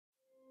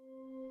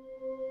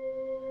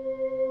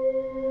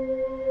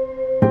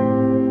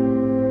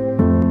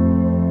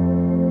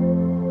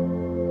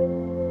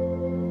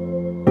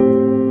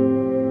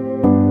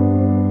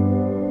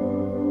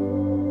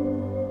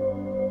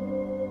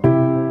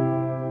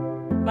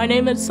My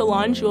name is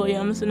Solange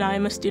Williams, and I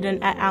am a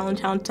student at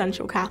Allentown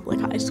Central Catholic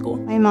High School.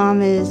 My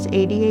mom is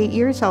 88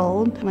 years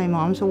old. My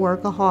mom's a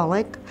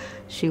workaholic.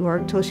 She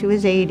worked till she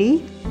was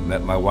 80.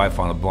 Met my wife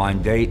on a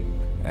blind date,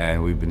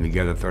 and we've been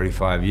together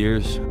 35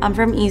 years. I'm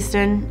from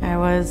Easton. I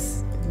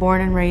was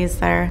born and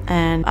raised there,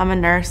 and I'm a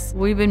nurse.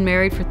 We've been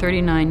married for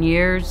 39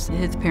 years.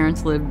 His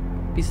parents lived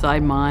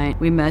beside mine.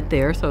 We met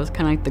there, so it was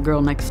kind of like the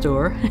girl next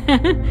door.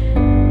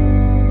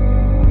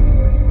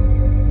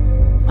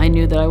 I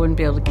knew that I wouldn't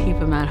be able to keep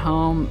him at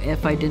home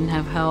if I didn't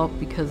have help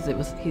because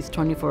he's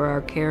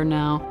 24-hour care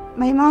now.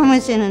 My mom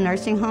was in a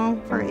nursing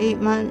home for 8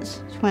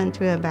 months. She went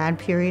through a bad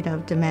period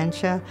of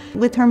dementia.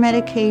 With her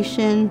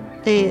medication,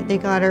 they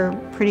got her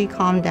pretty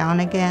calmed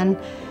down again,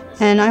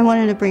 and I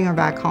wanted to bring her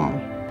back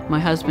home. My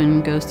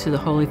husband goes to the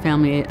Holy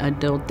Family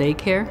Adult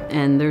Daycare,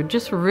 and they're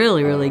just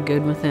really, really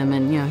good with him,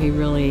 and he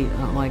really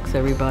likes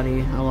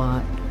everybody a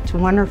lot. It's a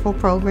wonderful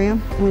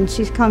program. When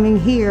she's coming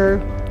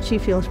here, she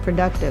feels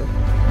productive.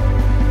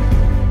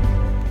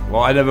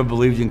 Well, I never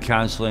believed in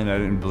counseling. I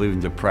didn't believe in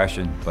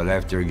depression, but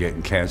after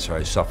getting cancer,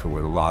 I suffered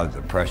with a lot of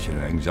depression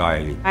and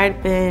anxiety.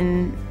 I'd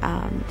been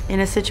in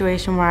a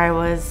situation where I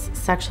was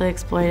sexually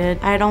exploited.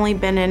 I had only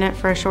been in it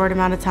for a short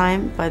amount of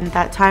time, but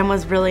that time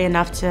was really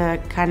enough to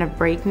kind of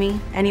break me.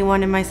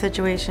 Anyone in my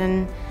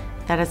situation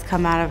that has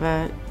come out of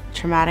a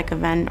traumatic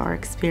event or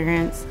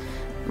experience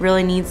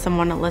really needs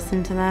someone to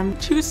listen to them.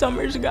 2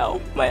 summers ago,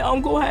 my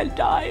uncle had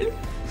died,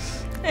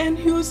 and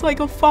he was like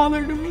a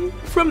father to me.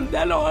 From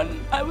then on,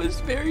 I was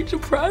very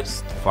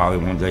depressed. Father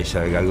one day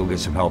said, I gotta go get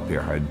some help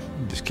here. I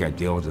just can't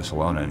deal with this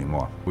alone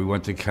anymore. We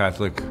went to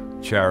Catholic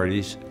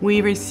Charities.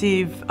 We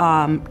receive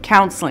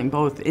counseling,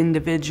 both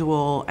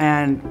individual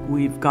and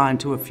we've gone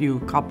to a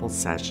few couple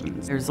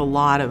sessions. There's a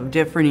lot of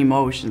different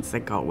emotions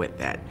that go with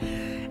it.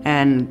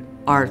 And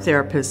our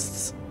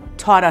therapists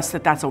taught us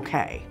that that's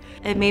okay.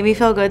 It made me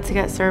feel good to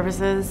get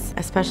services,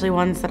 especially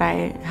ones that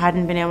I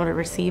hadn't been able to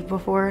receive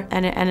before,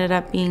 and it ended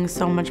up being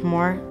so much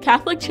more.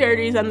 Catholic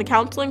Charities and the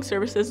counseling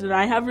services that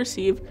I have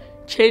received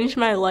changed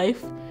my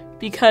life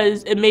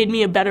because it made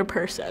me a better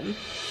person.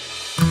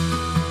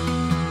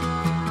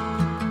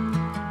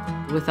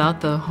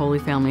 Without the Holy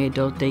Family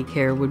Adult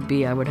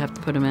Daycare I would have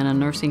to put him in a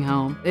nursing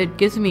home. It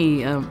gives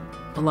me a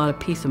lot of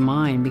peace of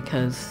mind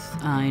because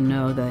I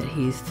know that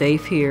he's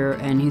safe here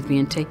and he's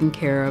being taken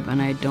care of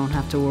and I don't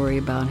have to worry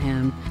about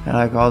him. I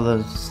like all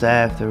the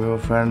staff, they're real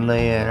friendly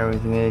and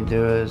everything they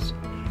do is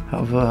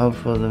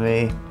helpful to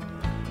me.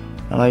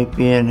 I like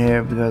being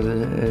here because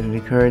it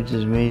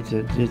encourages me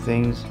to do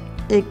things.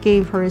 It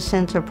gave her a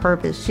sense of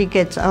purpose. She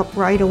gets up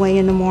right away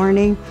in the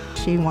morning.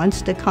 She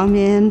wants to come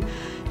in.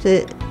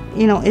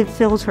 It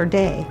fills her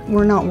day.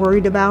 We're not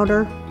worried about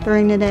her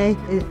during the day.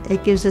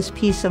 It gives us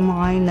peace of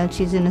mind that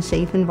she's in a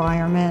safe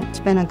environment. It's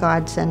been a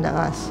godsend to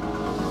us.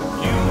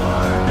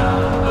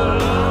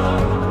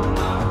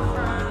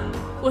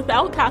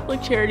 Without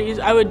Catholic Charities,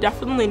 I would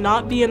definitely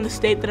not be in the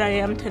state that I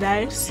am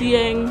today.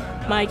 Seeing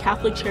my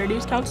Catholic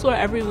Charities counselor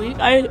every week,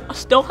 I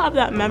still have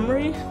that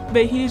memory,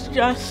 but he's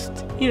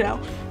just,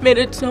 made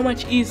it so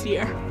much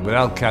easier.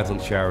 Without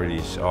Catholic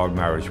Charities, our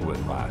marriage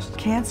wouldn't last.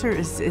 Cancer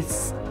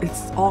it's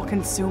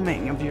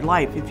all-consuming of your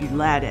life if you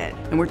let it.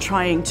 And we're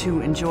trying to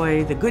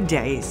enjoy the good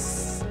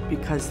days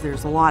because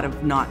there's a lot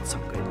of not so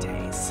good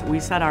days. We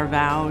set our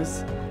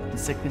vows in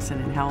sickness and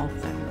in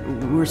health, and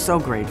we're so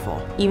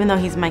grateful. Even though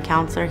he's my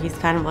counselor, he's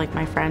kind of like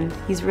my friend.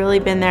 He's really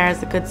been there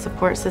as a good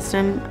support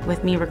system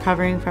with me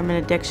recovering from an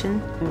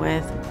addiction,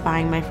 with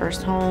buying my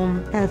first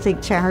home.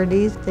 Catholic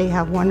Charities, they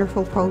have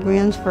wonderful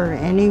programs for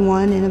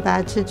anyone in a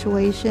bad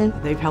situation.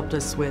 They've helped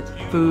us with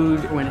food.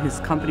 When his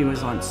company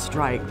was on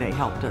strike, they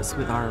helped us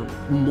with our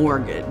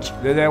mortgage.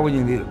 They're there when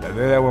you need them.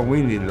 They're there when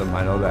we needed them,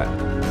 I know that.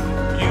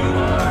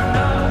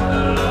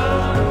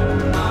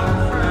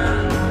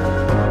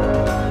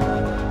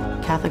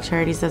 Catholic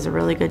Charities does a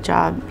really good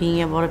job being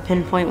able to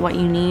pinpoint what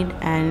you need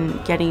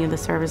and getting you the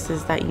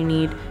services that you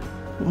need.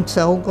 I'm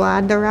so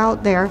glad they're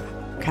out there.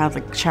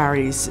 Catholic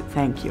Charities,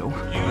 thank you.